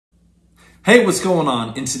Hey, what's going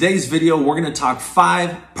on? In today's video, we're going to talk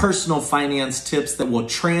 5 personal finance tips that will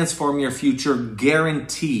transform your future,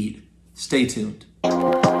 guaranteed. Stay tuned.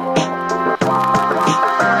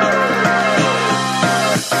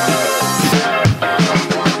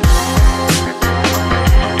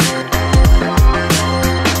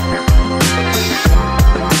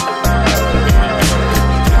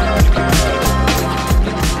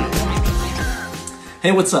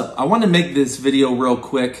 Hey, what's up? I want to make this video real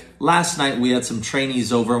quick. Last night we had some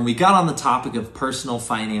trainees over and we got on the topic of personal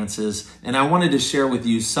finances, and I wanted to share with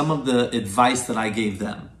you some of the advice that I gave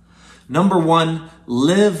them. Number 1,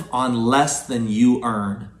 live on less than you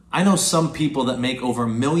earn. I know some people that make over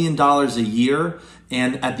 $1 million a year,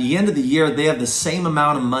 and at the end of the year, they have the same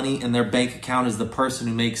amount of money in their bank account as the person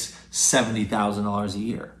who makes $70,000 a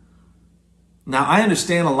year. Now, I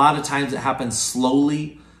understand a lot of times it happens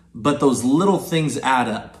slowly, but those little things add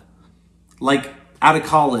up. Like out of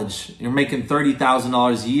college, you're making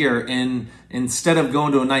 $30,000 a year, and instead of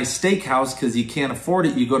going to a nice steakhouse because you can't afford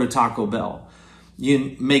it, you go to Taco Bell.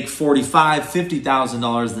 You make $45,000,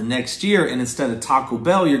 $50,000 the next year, and instead of Taco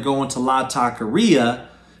Bell, you're going to La Taqueria,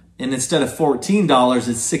 and instead of $14,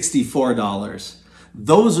 it's $64.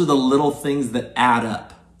 Those are the little things that add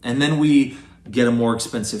up. And then we get a more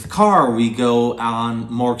expensive car, we go on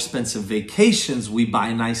more expensive vacations, we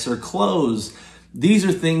buy nicer clothes. These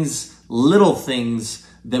are things, little things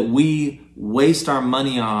that we waste our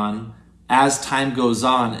money on as time goes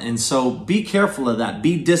on. And so be careful of that,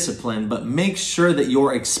 be disciplined, but make sure that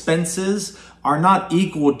your expenses are not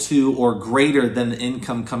equal to or greater than the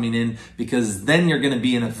income coming in, because then you're going to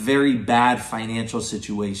be in a very bad financial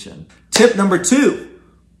situation. Tip number 2.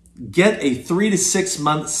 Get a 3 to 6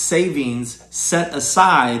 month savings set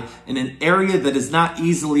aside in an area that is not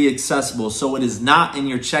easily accessible, so it is not in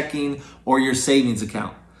your checking or your savings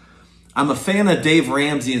account. I'm a fan of Dave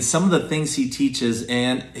Ramsey and some of the things he teaches,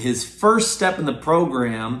 and his first step in the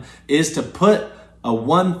program is to put a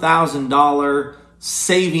 $1,000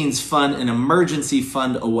 savings fund, an emergency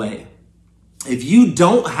fund away. If you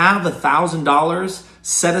don't have $1,000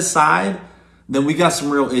 set aside, then we got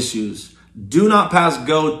some real issues. Do not pass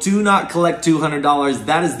go. Do not collect $200.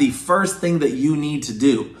 That is the first thing that you need to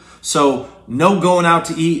do. So no going out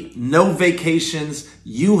to eat, no vacations.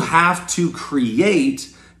 You have to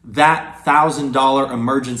create that $1,000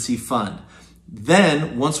 emergency fund.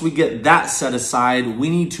 Then once we get that set aside, we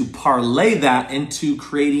need to parlay that into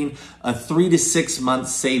creating a 3 to 6 month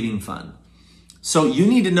saving fund. So you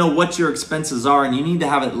need to know what your expenses are, and you need to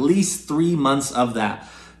have at least 3 months of that.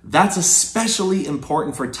 That's especially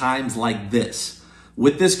important for times like this.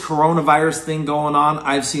 With this coronavirus thing going on,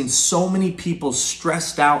 I've seen so many people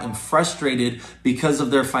stressed out and frustrated because of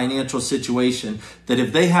their financial situation that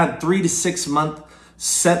if they had 3 to 6 months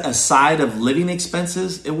set aside of living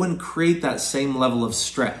expenses, it wouldn't create that same level of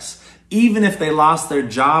stress. Even if they lost their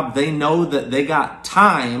job, they know that they got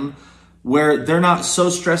time where they're not so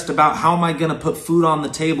stressed about how am I going to put food on the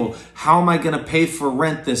table? How am I going to pay for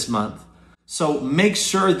rent this month? So make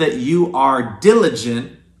sure that you are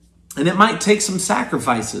diligent, and it might take some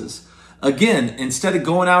sacrifices. Again, instead of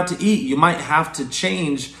going out to eat, you might have to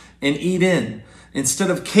change and eat in. Instead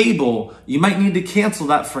of cable, you might need to cancel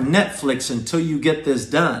that for Netflix until you get this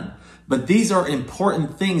done. But these are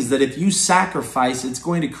important things that if you sacrifice, it's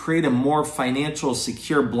going to create a more financial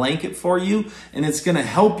secure blanket for you, and it's going to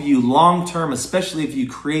help you long term, especially if you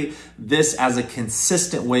create this as a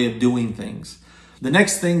consistent way of doing things. The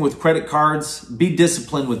next thing with credit cards, be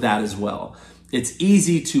disciplined with that as well. It's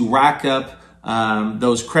easy to rack up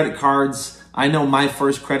those credit cards. I know my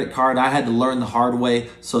first credit card, I had to learn the hard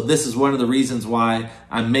way. So this is one of the reasons why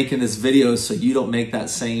I'm making this video, so you don't make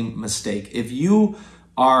that same mistake. If you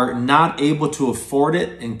are not able to afford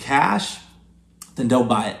it in cash, then don't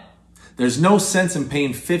buy it. There's no sense in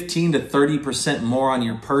paying 15 to 30% more on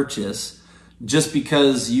your purchase just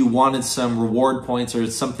because you wanted some reward points or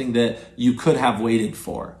something that you could have waited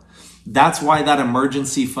for. That's why that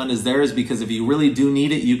emergency fund is there, is because if you really do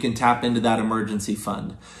need it, you can tap into that emergency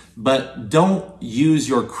fund. But don't use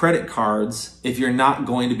your credit cards if you're not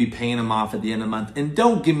going to be paying them off at the end of the month. And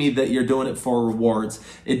don't give me that you're doing it for rewards.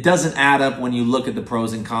 It doesn't add up when you look at the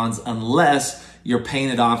pros and cons unless you're paying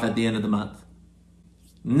it off at the end of the month.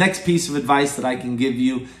 Next piece of advice that I can give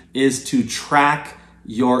you is to track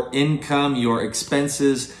your income, your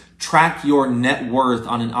expenses, track your net worth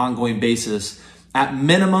on an ongoing basis. At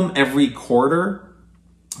minimum every quarter,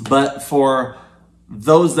 but for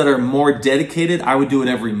those that are more dedicated, I would do it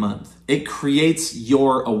every month. It creates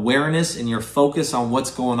your awareness and your focus on what's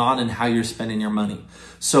going on and how you're spending your money.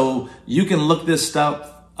 So you can look this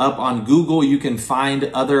stuff up on Google. You can find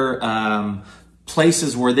other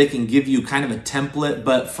places where they can give you kind of a template.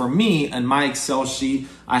 But for me, in my Excel sheet,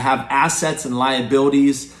 I have assets and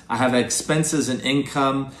liabilities, I have expenses and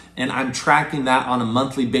income, and I'm tracking that on a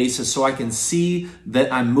monthly basis so I can see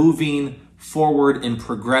that I'm moving forward and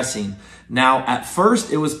progressing. Now, at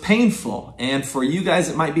first it was painful, and for you guys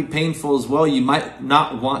it might be painful as well. You might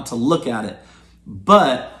not want to look at it,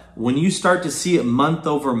 but when you start to see it month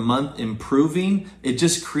over month improving, it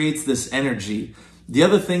just creates this energy. The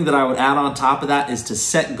other thing that I would add on top of that is to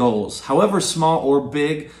set goals. However small or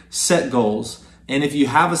big, set goals. And if you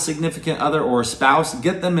have a significant other or a spouse,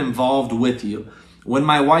 get them involved with you. When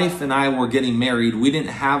my wife and I were getting married, we didn't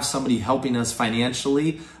have somebody helping us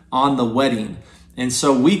financially on the wedding. And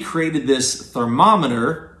so we created this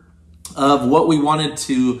thermometer of what we wanted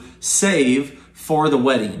to save for the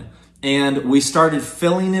wedding. And we started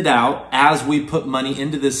filling it out as we put money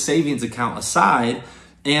into this savings account aside.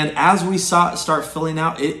 And as we saw it start filling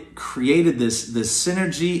out, it created this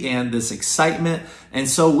synergy and this excitement. And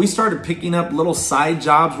so we started picking up little side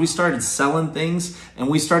jobs. We started selling things, and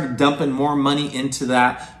we started dumping more money into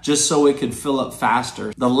that just so it could fill up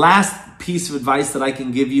faster. The last piece of advice that I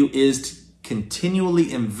can give you is to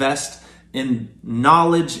continually invest in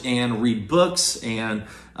knowledge and read books and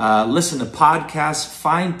listen to podcasts.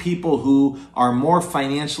 Find people who are more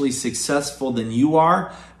financially successful than you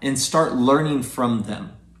are and start learning from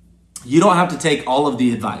them. You don't have to take all of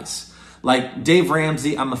the advice. Like Dave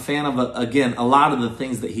Ramsey, I'm a fan of, again, a lot of the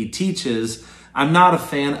things that he teaches. I'm not a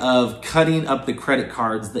fan of cutting up the credit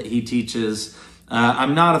cards that he teaches.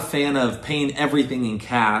 I'm not a fan of paying everything in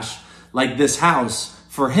cash. Like this house,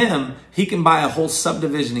 for him, he can buy a whole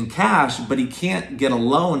subdivision in cash, but he can't get a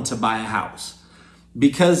loan to buy a house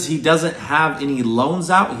because he doesn't have any loans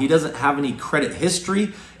out. He doesn't have any credit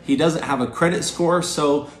history. He doesn't have a credit score,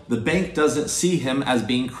 so the bank doesn't see him as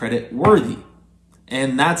being credit worthy.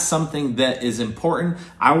 And that's something that is important.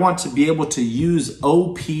 I want to be able to use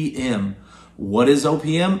OPM. What is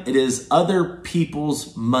OPM? It is other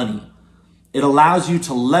people's money. It allows you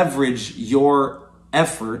to leverage your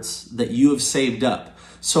efforts that you have saved up.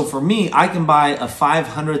 So for me, I can buy a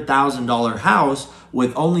 $500,000 house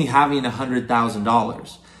with only having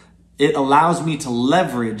 $100,000. It allows me to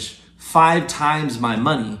leverage 5 times my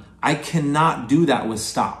money. I cannot do that with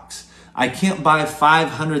stocks. I can't buy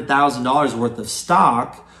 $500,000 worth of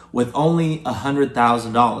stock with only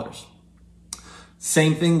 $100,000.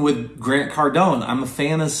 Same thing with Grant Cardone. I'm a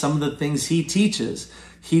fan of some of the things he teaches.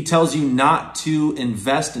 He tells you not to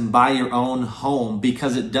invest and buy your own home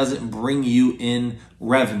because it doesn't bring you in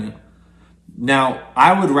revenue. Now,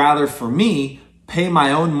 I would rather, for me, pay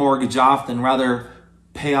my own mortgage off than rather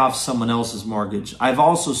pay off someone else's mortgage. I've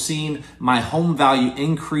also seen my home value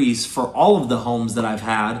increase for all of the homes that I've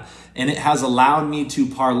had, and it has allowed me to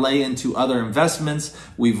parlay into other investments.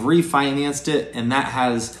 We've refinanced it, and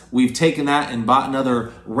we've taken that and bought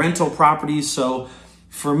another rental property. So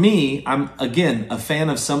for me, I'm, again, a fan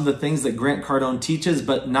of some of the things that Grant Cardone teaches,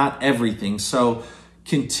 but not everything. So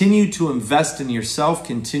continue to invest in yourself,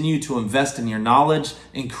 continue to invest in your knowledge,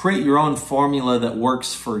 and create your own formula that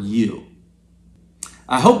works for you.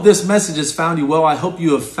 I hope this message has found you well. I hope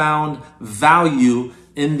you have found value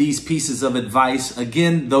in these pieces of advice.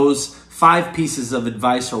 Again, those 5 pieces of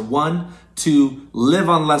advice are: 1, to live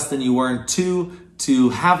on less than you earn; 2, to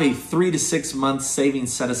have a 3 to 6 month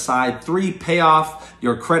savings set aside; 3, pay off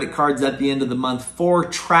your credit cards at the end of the month; 4,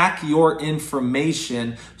 track your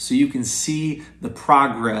information so you can see the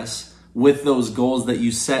progress with those goals that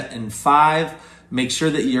you set; and 5, make sure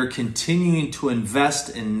that you're continuing to invest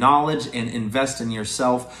in knowledge and invest in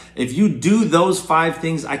yourself. If you do those 5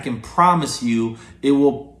 things, I can promise you it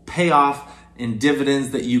will pay off in dividends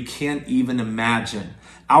that you can't even imagine.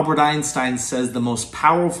 Albert Einstein says the most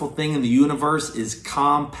powerful thing in the universe is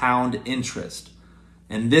compound interest.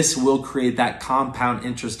 And this will create that compound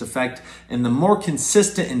interest effect. And the more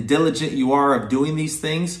consistent and diligent you are of doing these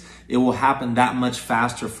things, it will happen that much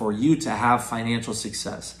faster for you to have financial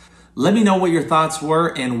success. Let me know what your thoughts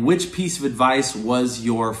were and which piece of advice was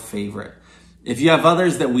your favorite. If you have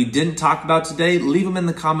others that we didn't talk about today, leave them in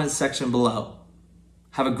the comments section below.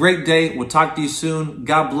 Have a great day. We'll talk to you soon.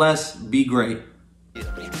 God bless. Be great.